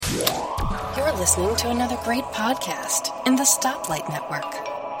You're listening to another great podcast in the Stoplight Network.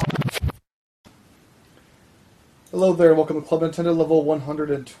 Hello there, welcome to Club Nintendo level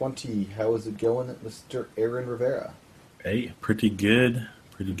 120. How is it going, Mr. Aaron Rivera? Hey, pretty good,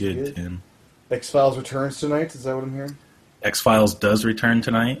 Tim. X-Files returns tonight, is that what I'm hearing? X-Files does return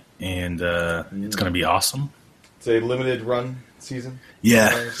tonight, and it's going to be awesome. It's a limited run season?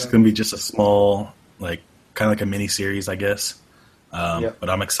 Yeah, it's going to be just a small, kind of like a mini-series, I guess. But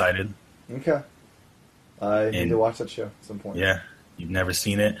I'm excited. Okay. I need to watch that show at some point. Yeah, you've never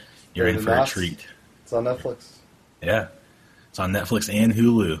seen it, you're in for a treat. It's on Netflix. Yeah, it's on Netflix and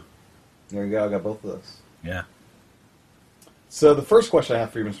Hulu. There you go, I got both of those. Yeah. So the first question I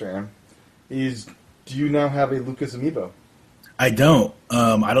have for you, Mr. Aaron, is do you now have a Lucas Amiibo? I don't.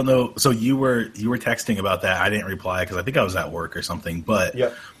 I don't know. So you were texting about that. I didn't reply because I think I was at work or something. But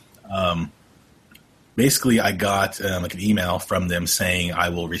basically, I got an email from them saying I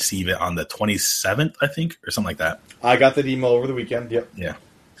will receive it on the 27th, I think, or something like that. I got that email over the weekend. Yep. Yeah.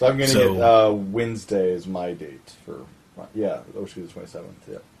 So I'm going to get Wednesday is my date for it should be the 27th.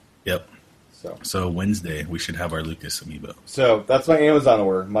 Yep. Yep. So Wednesday we should have our Lucas Amiibo. So that's my Amazon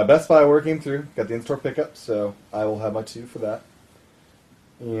order. My Best Buy order came through. Got the in-store pickup, so I will have my 2 for that.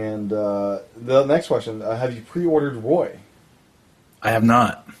 And the next question, have you pre-ordered Roy? I have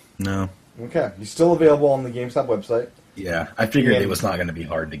not. No. Okay. He's still available on the GameStop website. Yeah. I figured it was not going to be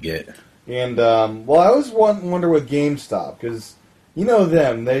hard to get. And, I always wonder with GameStop, because you know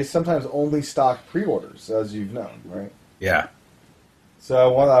them. They sometimes only stock pre-orders, as you've known, right? Yeah.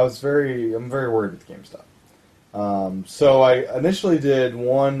 So I'm very worried with GameStop. So I initially did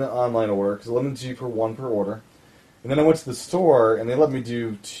one online order, because it limited you for one per order. And then I went to the store, and they let me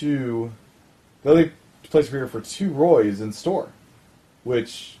do 2. They let me place a pre-order for 2 Roys in store,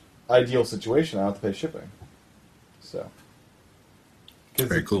 which ideal situation. I don't have to pay shipping. So,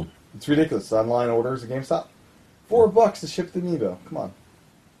 very cool. It's ridiculous. Online orders at GameStop, $4 to ship the Amiibo. Come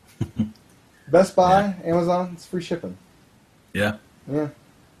on. Best Buy, Amazon, it's free shipping. Yeah. Yeah.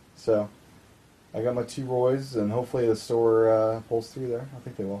 So, I got my 2 Roys, and hopefully the store pulls through there. I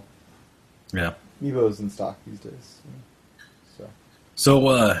think they will. Yeah. Amiibo's in stock these days.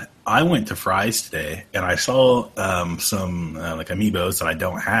 So I went to Fry's today, and I saw some Amiibos that I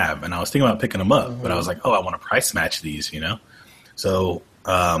don't have, and I was thinking about picking them up, but I was like, I want to price match these, So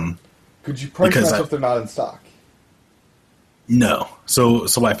could you price match if they're not in stock? No. So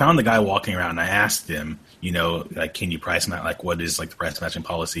I found the guy walking around, and I asked him, can you price match? What is the price matching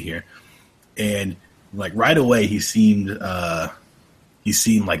policy here? And right away, he seemed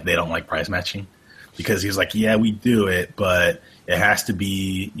like they don't like price matching. Because he was like, yeah, we do it, but it has to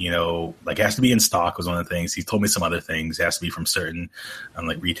be, it has to be in stock was one of the things. He told me some other things. It has to be from certain,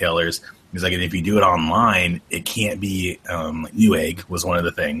 retailers. He's like, and if you do it online, it can't be, Newegg was one of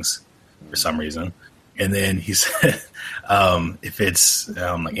the things for some reason. And then he said, if it's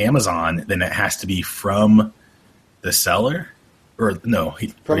Amazon, then it has to be from the seller, or no,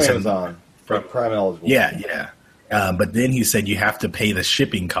 from Amazon, from Prime eligible. Yeah. But then he said you have to pay the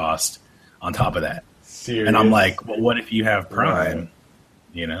shipping cost on top of that. Serious? And I'm like, well, what if you have Prime?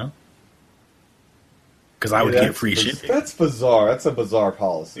 Because I would get free shipping. That's bizarre. That's a bizarre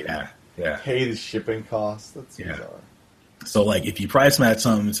policy. Yeah. Pay the shipping cost. That's bizarre. So, if you price match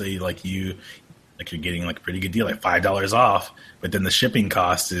something, say, you're getting, a pretty good deal, $5 off, but then the shipping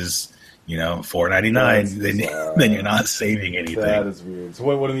cost is, $4.99, then you're not saving anything. That is weird. So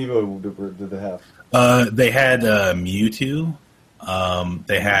what Amiibo did they have? They had Mewtwo.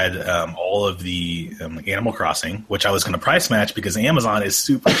 They had all of the Animal Crossing, which I was going to price match because Amazon is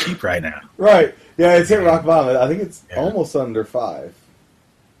super cheap right now. Right. Yeah, it's hit rock bottom. I think it's almost under $5.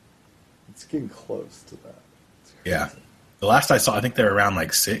 It's getting close to that. Yeah. The last I saw, I think they were around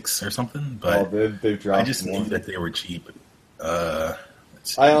 $6 or something. But they've dropped. I just knew that they were cheap.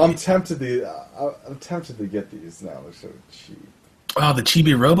 I'm tempted to get these now. They're so cheap. Oh, the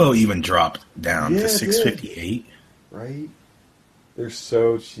Chibi Robo even dropped down to $6.58. Right. They're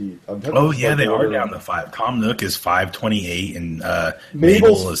so cheap. Oh yeah, they are down to $5. Tom Nook is $5.28, and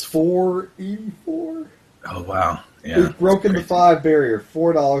Mabel is $4.84. Oh wow! Yeah, they've broken the $5 barrier.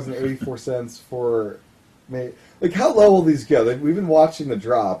 $4.84 for how low will these go? We've been watching the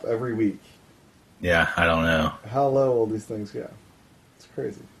drop every week. Yeah, I don't know. How low will these things go? It's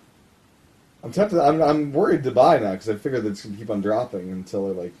crazy. I'm tempted. I'm worried to buy now because I figure that it's going to keep on dropping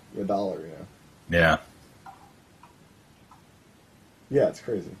until they're $1. Yeah. Yeah, it's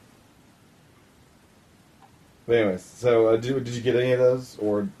crazy. But anyways, so did you get any of those,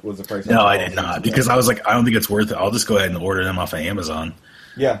 or was the price? No, I did not, because I was like, I don't think it's worth it. I'll just go ahead and order them off of Amazon.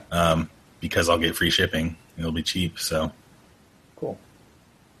 Yeah. Because I'll get free shipping. It'll be cheap, so. Cool.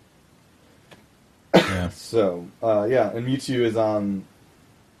 Yeah. So, yeah, and Mewtwo is on,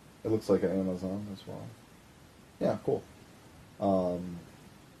 it looks like, an Amazon as well. Yeah, cool.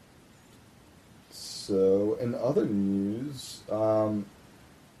 So, in other news, how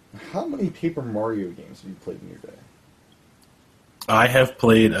many Paper Mario games have you played in your day? I have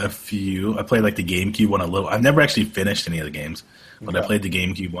played a few. I played like the GameCube one a little. I've never actually finished any of the games, but I played the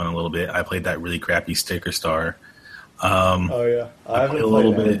GameCube one a little bit. I played that really crappy Sticker Star. Oh yeah, I played a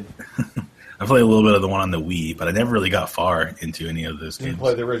little bit. I played a little bit of the one on the Wii, but I never really got far into any of those games. You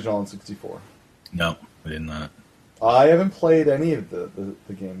played the original on 64? No, I did not. I haven't played any of the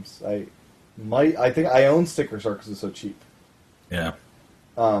games. I think I own Sticker Star because it's so cheap. Yeah.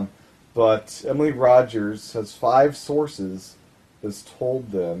 But Emily Rogers has 5 sources has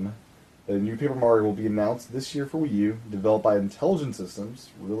told them that a new Paper Mario will be announced this year for Wii U, developed by Intelligent Systems,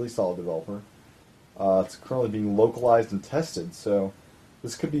 really solid developer. It's currently being localized and tested, so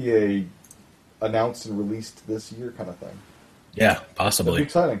this could be a announced and released this year kind of thing. Yeah, That'd possibly. be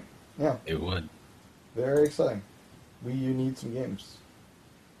exciting. Yeah, It would. very exciting. Wii U needs some games.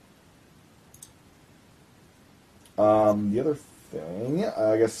 The other thing,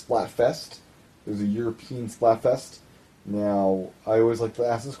 I guess Splatfest. There's a European Splatfest. Now, I always like to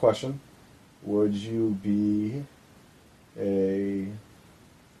ask this question. Would you be a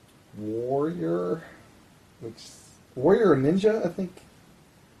warrior? Warrior or ninja, I think?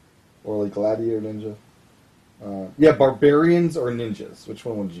 Or like gladiator ninja? Yeah, barbarians or ninjas. Which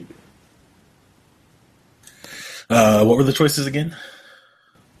one would you be? What were the choices again?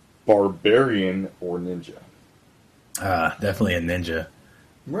 Barbarian or ninja? Definitely a ninja.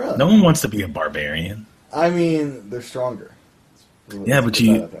 Really? No one wants to be a barbarian. I mean, they're stronger. Yeah,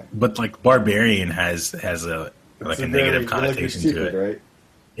 but like barbarian has a negative connotation stupid, to it. Right?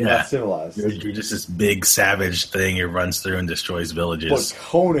 Yeah, Not civilized. You're just this big savage thing who runs through and destroys villages. But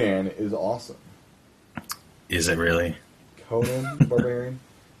Conan is awesome. Is it really? Conan Barbarian,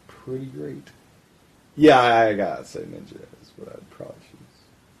 pretty great. Yeah, I gotta say ninja is what I'd probably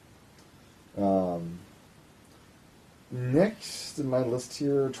choose. Next in my list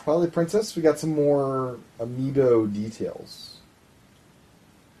here, Twilight Princess. We got some more amiibo details.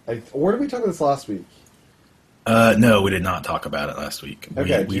 Where did we talk about this last week? No, we did not talk about it last week.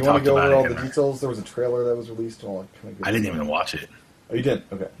 Okay, we do you want to go over all the our- details? There was a trailer that was released. And all that kind of good I didn't stuff. even watch it. Oh, you didn't?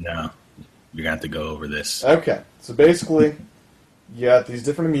 Okay. No, you're gonna have to go over this. Okay, so basically, you got these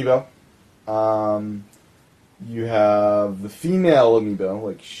different amiibo. You have the female amiibo,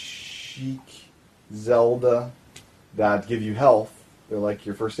 like Sheik, Zelda, that give you health. They're like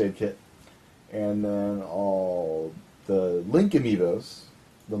your first aid kit. And then all the Link amiibos,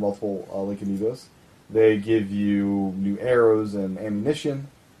 the multiple Link amiibos, they give you new arrows and ammunition.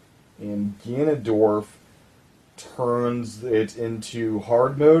 And Ganondorf turns it into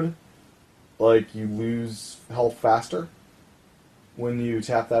hard mode. Like, you lose health faster when you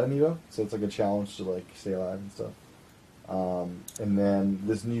tap that amiibo. So it's like a challenge to, like, stay alive and stuff. And then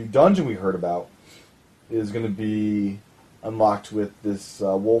this new dungeon we heard about is going to be unlocked with this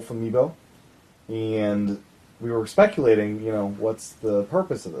wolf amiibo. And we were speculating, what's the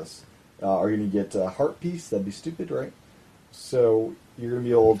purpose of this? Are you going to get a heart piece? That'd be stupid, right? So you're going to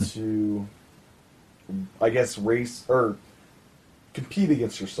be able to, I guess, race or compete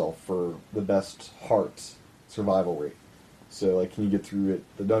against yourself for the best heart survival rate. So, like, can you get through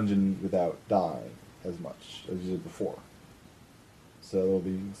the dungeon without dying as much as you did before? So there'll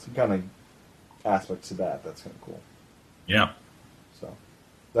be some kind of aspect to that. That's kind of cool. Yeah. So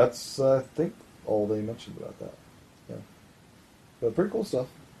that's, I think, all they mentioned about that. Yeah. But pretty cool stuff.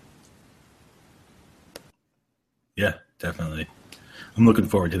 Yeah, definitely. I'm looking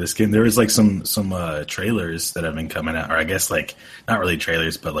forward to this game. There was like some trailers that have been coming out, or I guess like not really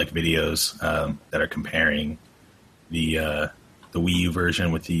trailers, but like videos that are comparing the Wii U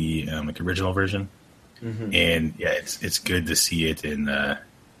version with the like original version. Mm-hmm. And yeah, it's good to see it in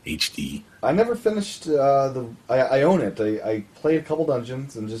HD. I never finished I own it. I played a couple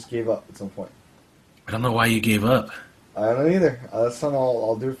dungeons and just gave up at some point. I don't know why you gave up. I don't know either. This time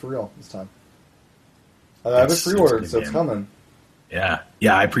I'll do it for real this time. I have it pre-ordered, so it's coming. Yeah.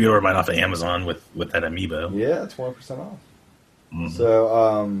 I pre-ordered mine off of Amazon with that amiibo. Yeah, 20% off. Mm-hmm.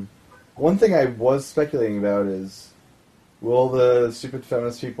 So, one thing I was speculating about is, will the stupid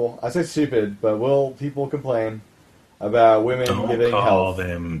feminist people, I say stupid, but will people complain about women giving Don't health? call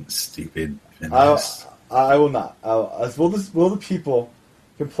them stupid feminists. I will not. Will the people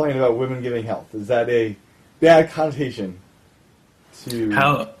complain about women giving health? Is that a bad connotation?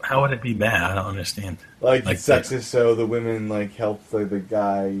 How would it be bad? I don't understand. Like sexist, so the women help the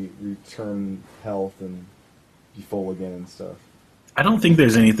guy return health and be full again and stuff. I don't think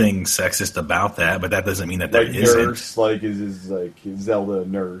there's anything sexist about that, but that doesn't mean that there Like isn't. nurse, like is like Zelda a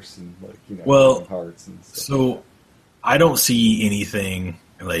nurse and like Well, Kingdom Hearts and stuff. So I don't see anything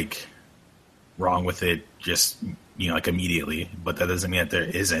like wrong with it just like immediately, but that doesn't mean that there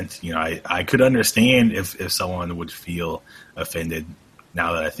isn't. I could understand if someone would feel offended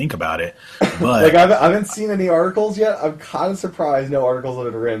now that I think about it, but Like I haven't seen any articles yet. I'm kind of surprised no articles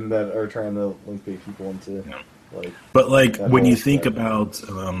have been written that are trying to link bait people into like. But like that when whole you think thing. about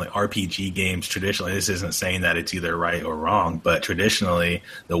like RPG games, traditionally, this isn't saying that it's either right or wrong, but traditionally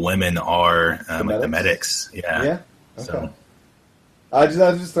the women are like the medics. Yeah. Yeah. Okay. So I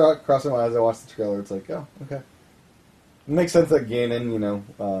just thought it crossed my mind as I watched the trailer. It's like, oh, okay. It makes sense that Ganon,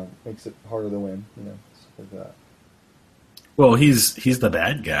 makes it harder to win, stuff like that. well, he's the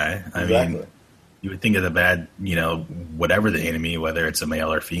bad guy. I Exactly. mean, you would think of the bad, whatever the enemy, whether it's a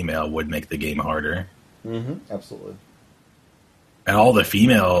male or female, would make the game harder. Mm-hmm. Absolutely. And all the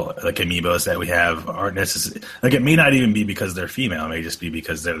female like amiibos that we have aren't necessarily like it may not even be because they're female. It may just be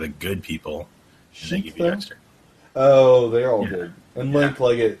because they're the good people. And they give you Sheep, extra. Oh, they're all Yeah. good. And Link,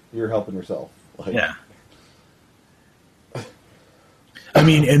 you're helping yourself. Like, Yeah. I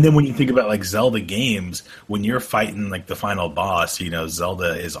mean, and then when you think about like Zelda games, when you're fighting like the final boss,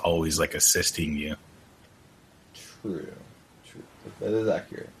 Zelda is always like assisting you. True. That is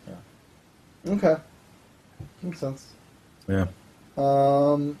accurate. Yeah. Okay. Makes sense. Yeah.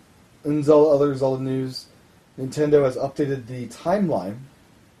 In other Zelda news, Nintendo has updated the timeline,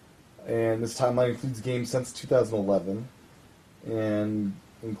 and this timeline includes games since 2011, and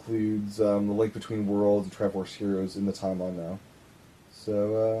includes the Link Between Worlds and Triforce Heroes in the timeline now.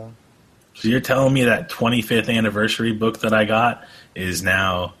 So you're telling me that 25th anniversary book that I got is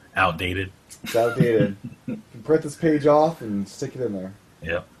now outdated? it's outdated. You can print this page off and stick it in there.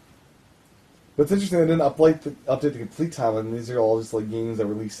 Yep. But it's interesting they didn't update the complete timeline. These are all just like games that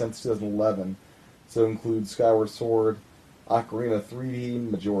were released since 2011. So it includes Skyward Sword, Ocarina 3D,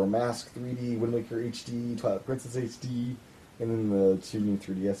 Majora Mask 3D, Wind Waker HD, Twilight Princess HD, and then the 2 new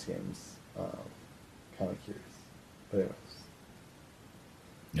 3DS games. Kind of curious. But anyways.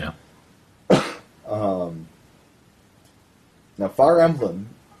 Yeah. Now Fire Emblem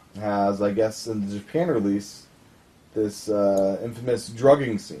has, I guess, in the Japan release, this infamous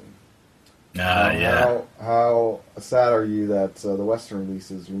drugging scene. Yeah. How sad are you that the Western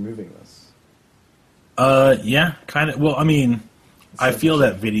release is removing this? Yeah, kind of. Well, I mean, I feel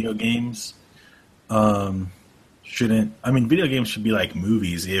that video games shouldn't. I mean, video games should be like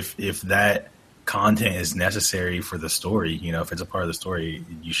movies. If that content is necessary for the story, if it's a part of the story,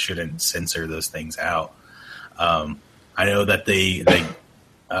 you shouldn't censor those things out. I know that they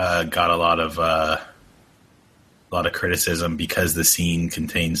got a lot of criticism because the scene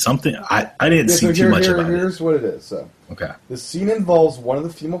contains something. I didn't see too much about it. Here's what it is. So, Okay. the scene involves one of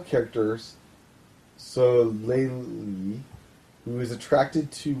the female characters, Soleil, who is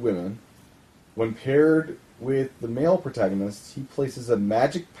attracted to women. When paired with the male protagonist, he places a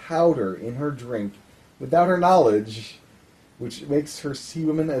magic powder in her drink without her knowledge, which makes her see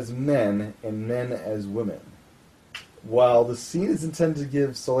women as men and men as women. While the scene is intended to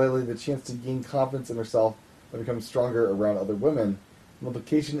give Soleil the chance to gain confidence in herself and become stronger around other women, the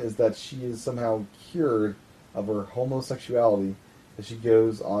implication is that she is somehow cured of her homosexuality as she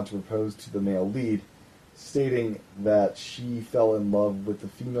goes on to propose to the male lead, stating that she fell in love with the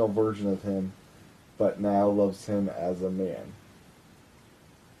female version of him, but now loves him as a man.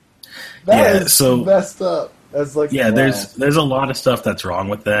 That is messed up. That's like there's a lot of stuff that's wrong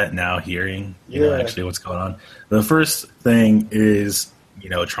with that now. Hearing actually what's going on. The first thing is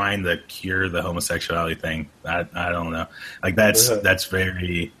trying to cure the homosexuality thing. I don't know. Like that's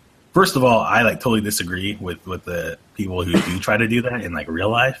very. First of all, I totally disagree with the people who do try to do that in real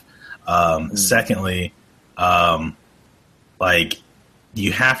life. Secondly,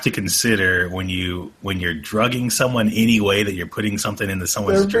 you have to consider when you're drugging someone any way that you're putting something into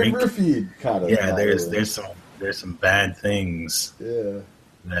someone's drink. Roofied, kind of. Yeah, there's some bad things. Yeah.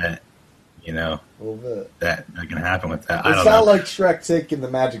 That a little bit that can happen with that. It's not like Shrek taking the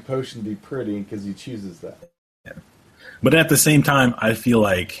magic potion to be pretty because he chooses that. Yeah. But at the same time, I feel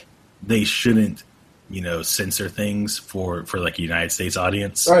like they shouldn't, censor things for a United States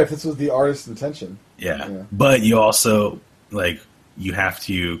audience. All right, if this was the artist's intention. Yeah. But you also you have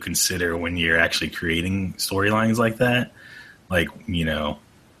to consider when you're actually creating storylines like that,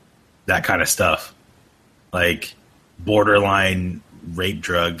 that kind of stuff, borderline rape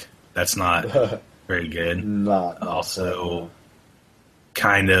drug. That's not very good. Not also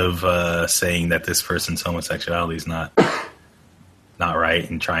kind of saying that this person's homosexuality is not right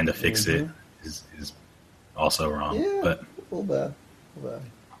and trying to fix it is also wrong. Yeah, but a little bad.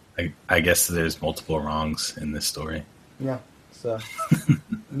 I guess there's multiple wrongs in this story. Yeah. So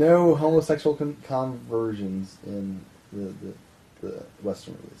no homosexual conversions in the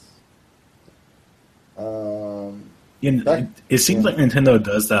Western release. It seems like Nintendo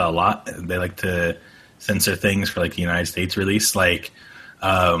does that a lot. They like to censor things for like the United States release, like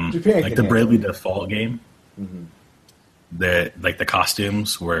the Bravely Default game. Mm-hmm. The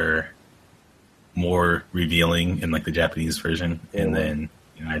costumes were more revealing in like the Japanese version, and then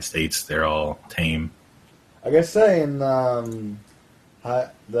United States they're all tame. I gotta say, in that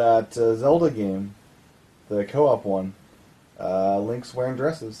Zelda game, the co-op one, Link's wearing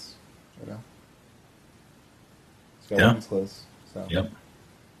dresses. You know, he's got women's clothes. So. Yep.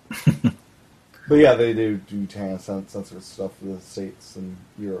 But yeah, they do censor stuff for the States and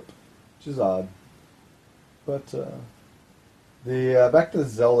Europe, which is odd. But the back to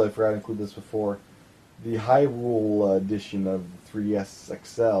Zelda, I forgot to include this before. The Hyrule edition of 3DS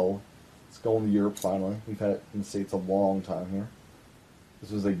XL is going to Europe finally. We've had it in the States a long time here.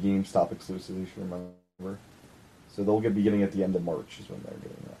 This was a GameStop exclusive, if you remember. So they'll be getting it at the end of March is when they're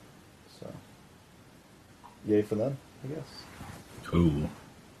getting that. So, yay for them, I guess. Cool.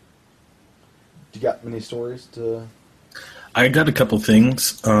 You got many stories to... I got a couple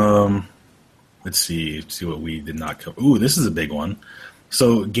things. Let's see what we did not cover. Ooh, this is a big one.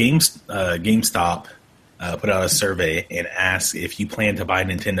 So GameStop put out a survey and asked if you plan to buy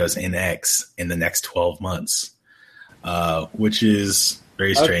Nintendo's NX in the next 12 months, which is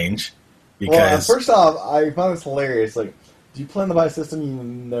very strange. Because first off, I found this hilarious. Like, do you plan to buy a system you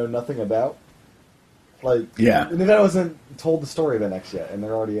know nothing about? Like, yeah. Nintendo hasn't told the story of NX yet, and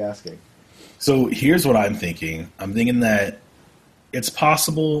they're already asking. So here's what I'm thinking. I'm thinking that it's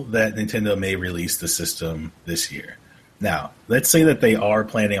possible that Nintendo may release the system this year. Now, let's say that they are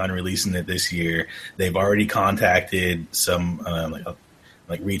planning on releasing it this year. They've already contacted some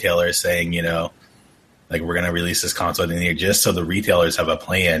like retailers saying, you know, like we're going to release this console in the year, just so the retailers have a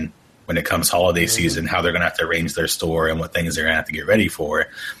plan when it comes holiday season, how they're going to have to arrange their store and what things they're going to have to get ready for.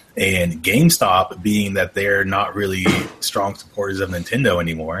 And GameStop, being that they're not really strong supporters of Nintendo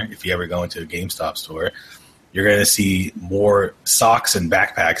anymore, if you ever go into a GameStop store, you're going to see more socks and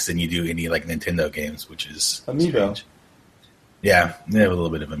backpacks than you do any like Nintendo games, which is Amiibo. Strange. Yeah, they have a little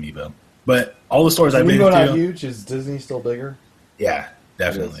bit of Amiibo. But all the stores I've been to... Amiibo not huge? Is Disney still bigger? Yeah,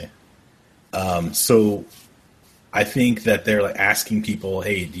 definitely. So I think that they're like asking people,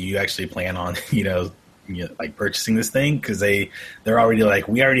 hey, do you actually plan on, like purchasing this thing? Because they're already like,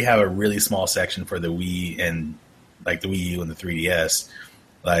 we already have a really small section for the Wii and like the Wii U and the 3DS.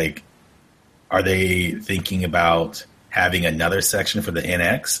 Like, are they thinking about having another section for the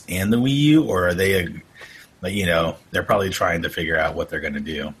NX and the Wii U, or are they, they're probably trying to figure out what they're going to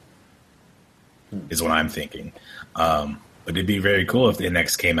do? Is what I'm thinking. But it'd be very cool if the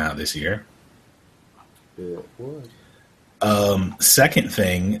NX came out this year. It would. Second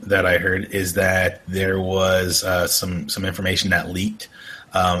thing that I heard is that there was some information that leaked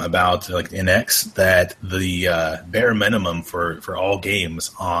about like NX, that the bare minimum for all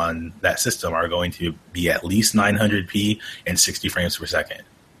games on that system are going to be at least 900p and 60 frames per second.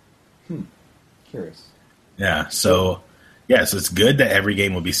 Curious. Yeah. So it's good that every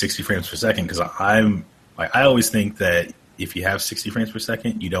game will be 60 frames per second, because I always think that if you have 60 frames per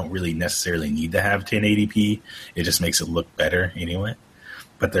second, you don't really necessarily need to have 1080p. It just makes it look better anyway.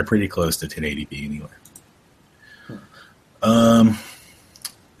 But they're pretty close to 1080p anyway.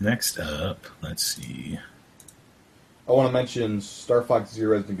 Next up, let's see. I want to mention Star Fox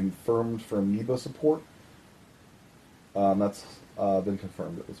Zero has been confirmed for Amiibo support. That's been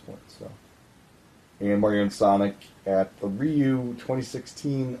confirmed at this point. So, and Mario and Sonic at the Ryu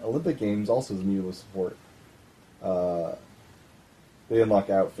 2016 Olympic Games also has Amiibo support. They unlock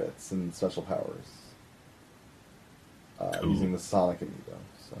outfits and special powers using the Sonic Amiibo.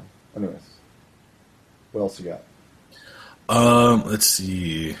 So, anyways, what else you got? Let's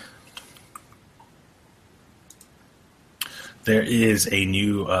see. There is a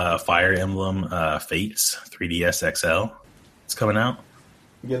new Fire Emblem Fates 3DS XL. It's coming out.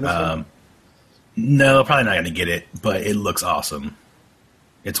 You getting this one? No, probably not going to get it, but it looks awesome.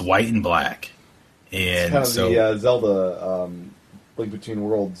 It's white and black. And it's kind of the Zelda Link Between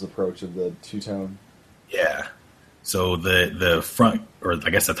Worlds approach of the two-tone. Yeah. So the front, or I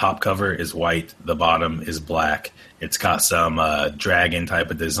guess the top cover is white, the bottom is black. It's got some dragon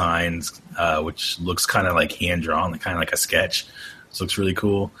type of designs, which looks kind of like hand-drawn, kind of like a sketch. This looks really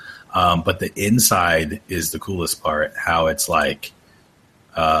cool. But the inside is the coolest part, how it's like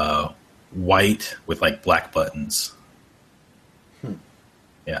white with like black buttons.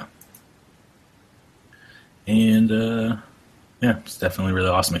 Yeah. And Yeah, it's definitely really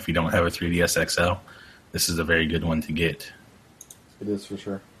awesome. If you don't have a 3DS XL, this is a very good one to get. It is for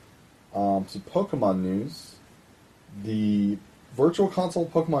sure. So Pokemon news. The Virtual Console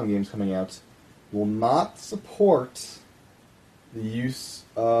Pokemon games coming out will not support the use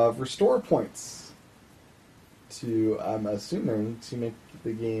of restore points to, I'm assuming, to make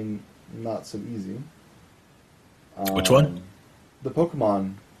the game not so easy. Which one? The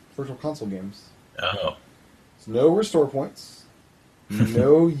Pokemon Virtual Console games. Oh. So no restore points,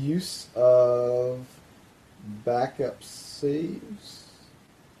 no use of backup saves,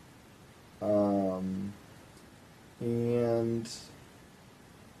 and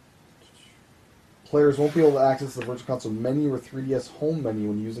players won't be able to access the Virtual Console menu or 3DS home menu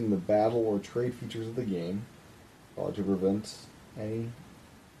when using the battle or trade features of the game, to prevent any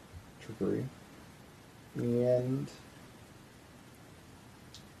trickery. And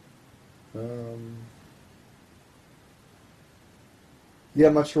yeah,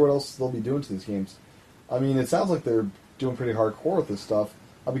 I'm not sure what else they'll be doing to these games. I mean, it sounds like they're doing pretty hardcore with this stuff.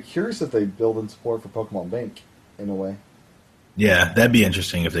 I'll be curious if they build in support for Pokemon Bank in a way. Yeah, that'd be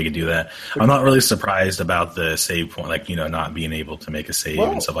interesting if they could do that. I'm not really surprised about the save point, like, not being able to make a save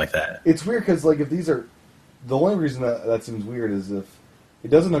and stuff like that. It's weird because, like, if these are... The only reason that seems weird is if it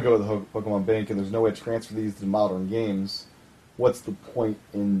doesn't go with the Pokemon Bank and there's no way to transfer these to modern games, what's the point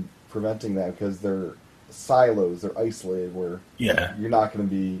in preventing that? Because they're silos, they're isolated, where you're not going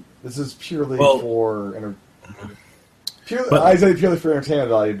to be... This is purely for... I say purely for entertainment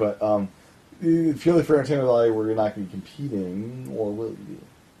value, but purely for entertainment value where you're not going to be competing, or will you be?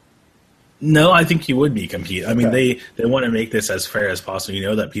 No, I think you would be competing. I mean, they want to make this as fair as possible. You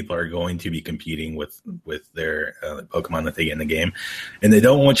know that people are going to be competing with their Pokemon that they get in the game, and they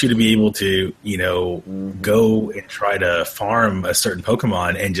don't want you to be able to, go and try to farm a certain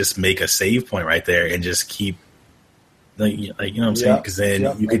Pokemon and just make a save point right there and just keep, like you know what I'm saying? Because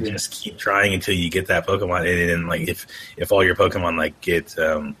then you could just keep trying until you get that Pokemon, and then like if all your Pokemon get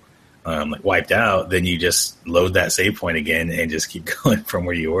wiped out, then you just load that save point again and just keep going from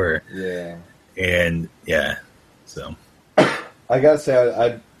where you were. Yeah. And so I gotta say,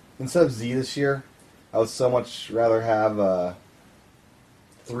 I instead of Z this year, I would so much rather have a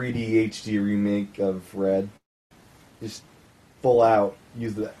 3D HD remake of Red. Just full out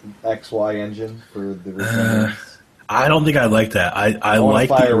use the XY engine for the original. I don't think I like that. I like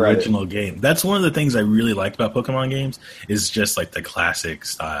the original game. That's one of the things I really liked about Pokemon games is just like the classic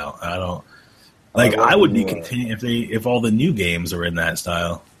style. I don't like. I would be content if all the new games were in that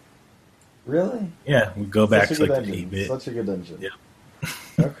style. Really? Yeah, we go back to like the 8-bit. Such a good engine. Yeah.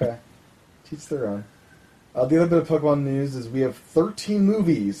 Okay. Teach their own. The other bit of Pokemon news is we have 13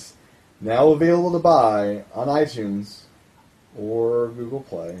 movies now available to buy on iTunes or Google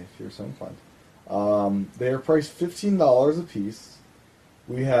Play if you're so inclined. They are priced $15 a piece.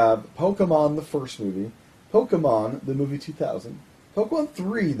 We have Pokemon, the first movie, Pokemon, the movie 2000, Pokemon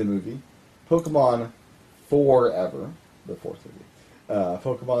 3, the movie, Pokemon Forever, the fourth movie,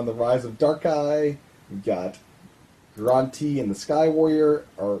 Pokemon, the Rise of Darkrai. We've got Granty and the Sky Warrior,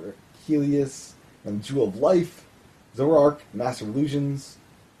 Archelius and the Jewel of Life, Zoroark, Master of Illusions.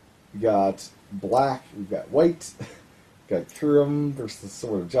 We got Black, we've got White, we've got Kyurem versus the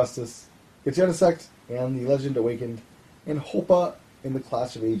Sword of Justice, Genesect and the Legend Awakened, and Hopa in the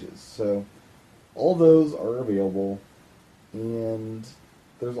Clash of Ages. So all those are available, and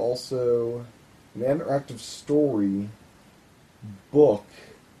there's also an interactive story book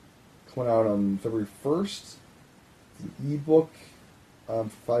coming out on February 1st. It's an ebook for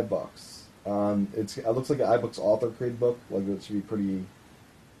 $5. It looks like an iBooks author created book. Like it should be pretty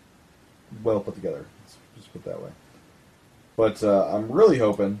well put together. Let's just put it that way. But I'm really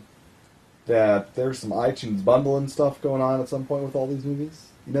hoping that there's some iTunes bundling stuff going on at some point with all these movies.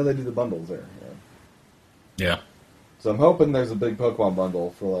 You know they do the bundles there. Yeah. So I'm hoping there's a big Pokemon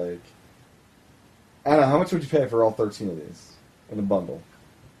bundle for like... I don't know, how much would you pay for all 13 of these in a bundle?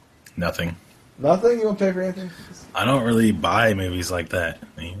 Nothing. Nothing? You won't pay for anything? I don't really buy movies like that. I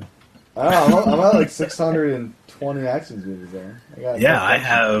mean, I don't know, I'm at like 620 iTunes movies there. I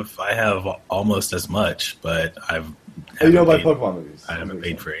have almost as much, but you don't buy Pokemon movies? I haven't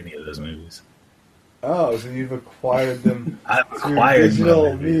paid for any of those movies. Oh, so you've acquired them I've through acquired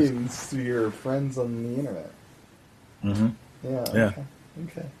digital means through your friends on the internet. Mm-hmm. Yeah.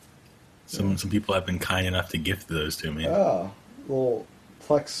 Okay. Some people have been kind enough to gift those to me. Oh, a little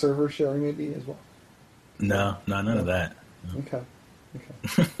Plex server sharing maybe as well? No, none of that. No. Okay.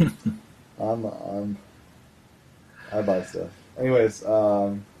 I buy stuff. Anyways,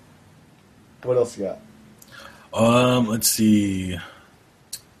 what else you got? Let's see.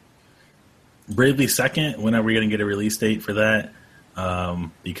 Bravely Second. When are we going to get a release date for that?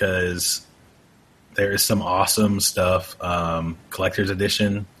 Because there is some awesome stuff, collector's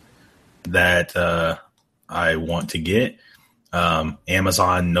edition that I want to get.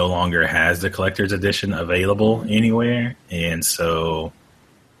 Amazon no longer has the collector's edition available anywhere, and so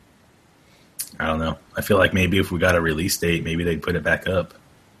I don't know. I feel like maybe if we got a release date, maybe they'd put it back up.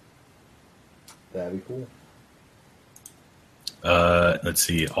 That'd be cool. Let's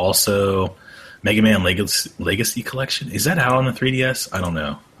see. Also, Mega Man Legacy Collection. Is that out on the 3DS? I don't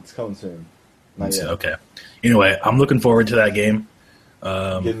know. It's coming soon. Not yet. Okay. Anyway, I'm looking forward to that game.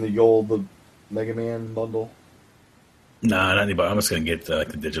 Getting the gold Mega Man bundle. Nah, not anybody. I'm just gonna get the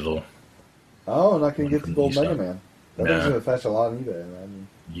digital. Oh, I'm not gonna get the from gold eShop. Mega Man. That thing's gonna fetch a lot on eBay. Man.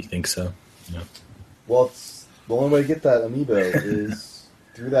 You think so? Yeah. Well, it's the only way to get that amiibo is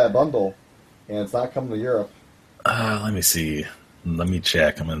through that bundle, and it's not coming to Europe. Let me see. Let me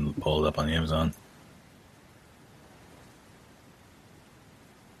check. I'm gonna pull it up on Amazon.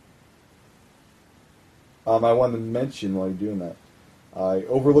 I wanted to mention while you're doing that, I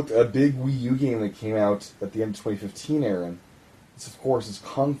overlooked a big Wii U game that came out at the end of 2015, Aaron. This, of course, is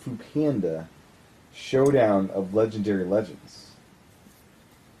Kung Fu Panda Showdown of Legendary Legends.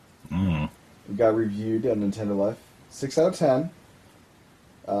 Mm. It got reviewed on Nintendo Life. 6 out of 10.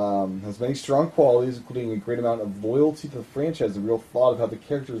 Has many strong qualities, including a great amount of loyalty to the franchise, and real thought of how the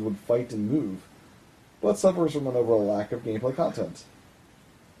characters would fight and move, but suffers from an overall lack of gameplay content.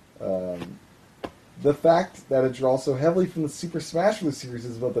 The fact that it draws so heavily from the Super Smash Bros. Series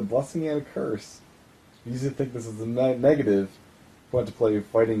is both a blessing and a curse. You usually think this is a negative. If you want to play a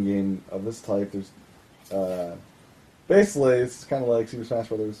fighting game of this type, there's basically it's kind of like Super Smash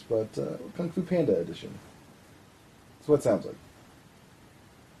Bros., but Kung Fu Panda edition. That's what it sounds like.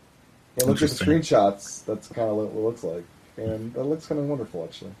 And look at the screenshots. That's kind of what it looks like, and that looks kind of wonderful,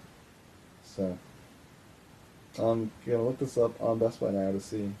 actually. So, I'm gonna look this up on Best Buy now to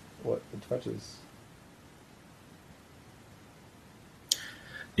see what it fetches.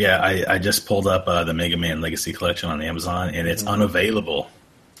 Yeah, I just pulled up the Mega Man Legacy Collection on Amazon, and it's unavailable.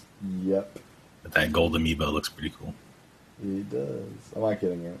 Yep. But that gold amiibo looks pretty cool. It does. I'm not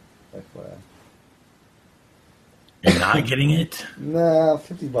getting it. FYI. You're not getting it? Nah,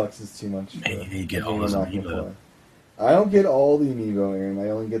 $50 is too much. Man, you get all those amiibo. I don't get all the amiibo, Aaron. I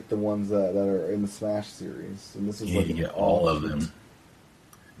only get the ones that are in the Smash series. And this is You get all of them.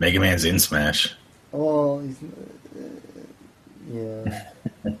 Mega Man's in Smash. Oh, he's... yeah.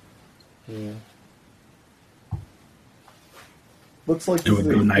 Yeah. Looks like It would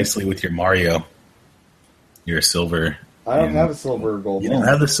go nicely with your Mario. Your silver. I don't have a silver or gold. You don't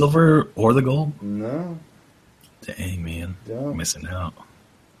have the silver or the gold? No. Dang, man. Don't. Missing out.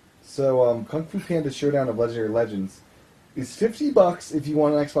 So, Kung Fu Panda Showdown of Legendary Legends is $50 if you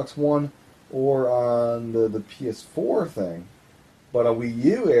want an Xbox One or on the PS4 thing. But on Wii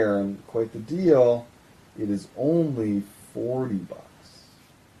U, Aaron, quite the deal. It is only $40.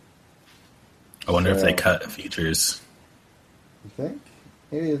 I wonder if they cut features. You think?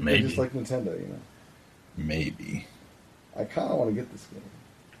 Maybe it's just like Nintendo, you know. Maybe. I kind of want to get this game.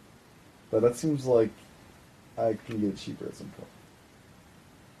 But that seems like I can get it cheaper at some point.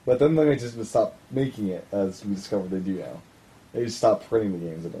 But then they're going to just stop making it, as we discovered they do now. They just stop printing the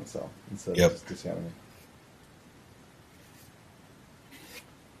games that don't sell, instead of just discounting them.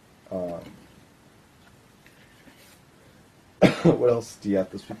 What else do you have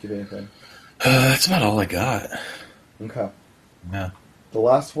this week, if anything? That's about all I got. Okay. Yeah. The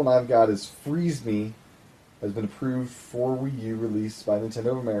last one I've got is Freeze Me. Has been approved for Wii U, released by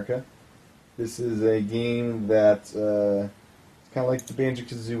Nintendo of America. This is a game that it's kind of like the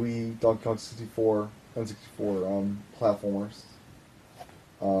Banjo-Kazooie, Donkey Kong 64, N64 platformers.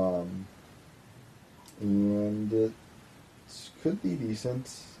 And it could be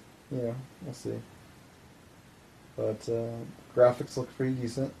decent. You know, we'll see. But graphics look pretty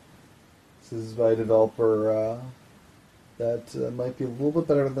decent. This is by a developer that might be a little bit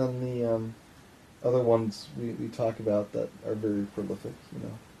better than the other ones we talk about that are very prolific, you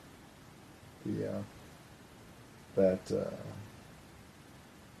know. That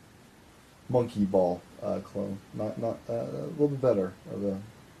Monkey Ball clone. Not a little bit better of a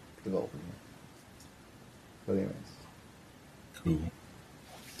developer. But anyways. Cool.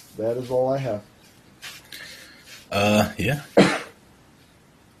 That is all I have. Yeah.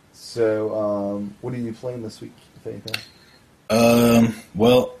 So, what are you playing this week, if anything?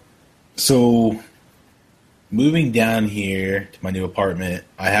 Well, so moving down here to my new apartment,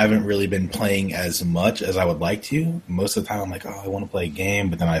 I haven't really been playing as much as I would like to. Most of the time, I'm like, oh, I want to play a game,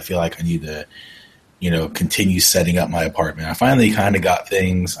 but then I feel like I need to continue setting up my apartment. I finally kind of got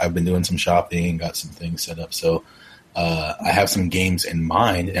things. I've been doing some shopping, got some things set up. So I have some games in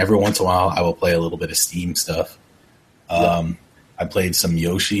mind. Every once in a while, I will play a little bit of Steam stuff. I played some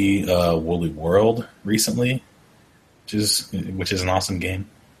Yoshi Woolly World recently, which is an awesome game.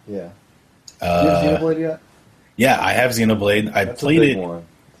 Yeah. You have Xenoblade yet? Yeah, I have Xenoblade. I That's played a big it. one.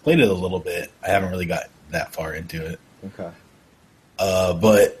 Played it a little bit. I haven't really got that far into it. Okay.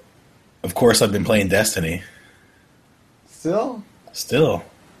 But of course, I've been playing Destiny. Still? Is that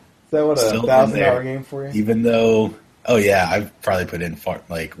what, a Still 1,000-hour game for you? Even though, I've probably put in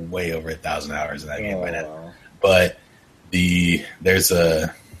way over 1,000 hours in that game by now. Wow. But there's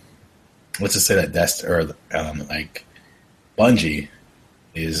a, let's just say that Bungie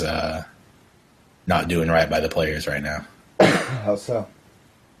is not doing right by the players right now. How so?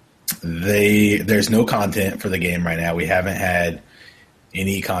 There's no content for the game right now. We haven't had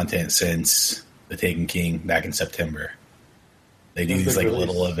any content since The Taken King back in September. They do these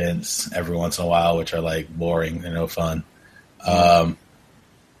little events every once in a while, which are boring. They're no fun. The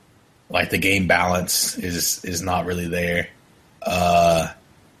game balance is not really there.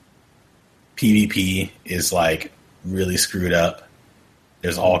 PvP is really screwed up.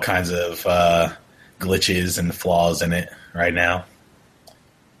 There's all kinds of glitches and flaws in it right now.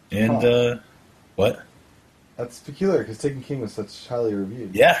 And what? That's peculiar because Taken King was such highly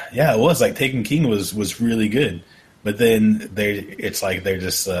reviewed. Yeah, it was. Taken King was really good, but then they're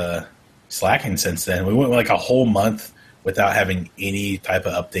just slacking since then. We went a whole month without having any type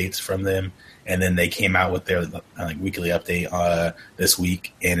of updates from them, and then they came out with their weekly update this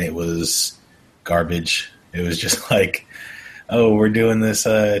week, and it was garbage. It was just we're doing this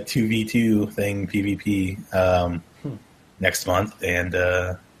 2v2 thing, PvP, next month, and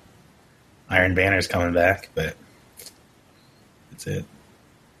Iron Banner's coming back, but that's it.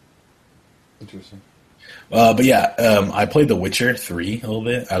 Interesting. But yeah, I played The Witcher 3 a little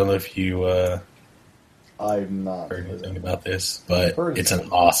bit. I don't know if you I've not heard anything about this, but it's an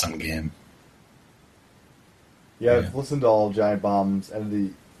awesome game. Yeah, I've listened to all Giant Bomb's end of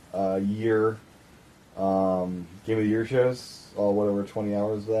the year Game of the Year shows, all whatever 20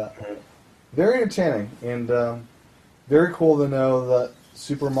 hours of that. Very entertaining, and very cool to know that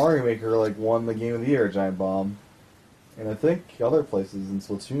Super Mario Maker won the Game of the Year at Giant Bomb, and I think other places in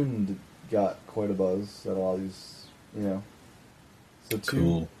Splatoon got quite a buzz at all these, So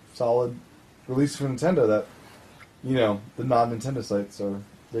two solid releases from Nintendo that, the non-Nintendo sites are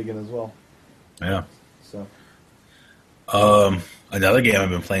digging as well. Yeah. So. Another game I've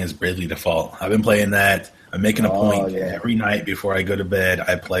been playing is Bravely Default. I've been playing that. I'm making a point every night before I go to bed.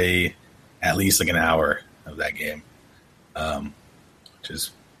 I play at least an hour of that game, which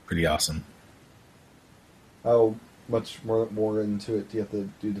is pretty awesome. How much more into it do you have to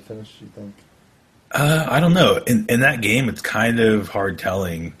do to finish, you think? I don't know. In that game, it's kind of hard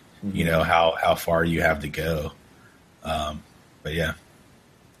telling, how far you have to go. But yeah,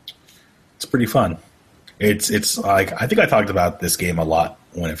 it's pretty fun. It's I think I talked about this game a lot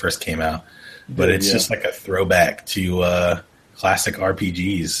when it first came out, but it's just a throwback to classic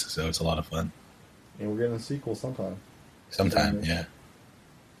RPGs, so it's a lot of fun. And we're getting a sequel sometime. Sometime, yeah.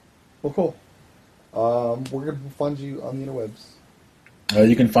 Well, cool. We're going to find you on the interwebs.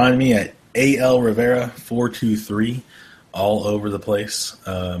 You can find me at AL Rivera 423 all over the place.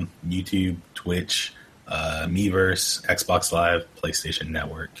 YouTube, Twitch, Miiverse, Xbox Live, PlayStation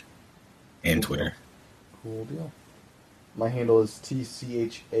Network, and Twitter. Cool deal. My handle is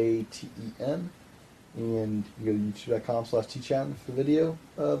TCHATEN, and you go to youtube.com/tchatten for the video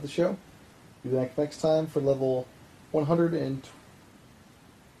of the show. Be back next time for level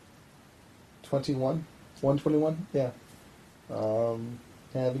 121. 121? Yeah.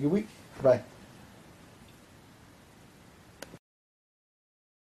 Have a good week. Bye.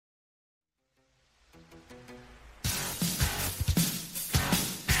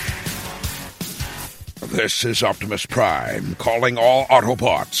 This is Optimus Prime, calling all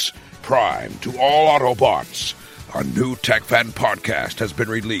Autobots. Prime to all Autobots. A new TechFan podcast has been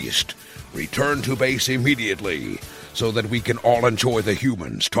released. Return to base immediately, so that we can all enjoy the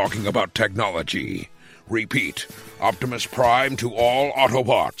humans talking about technology. Repeat, Optimus Prime to all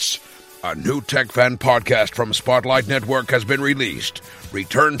Autobots. A new TechFan podcast from Spotlight Network has been released.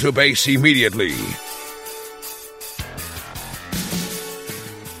 Return to base immediately.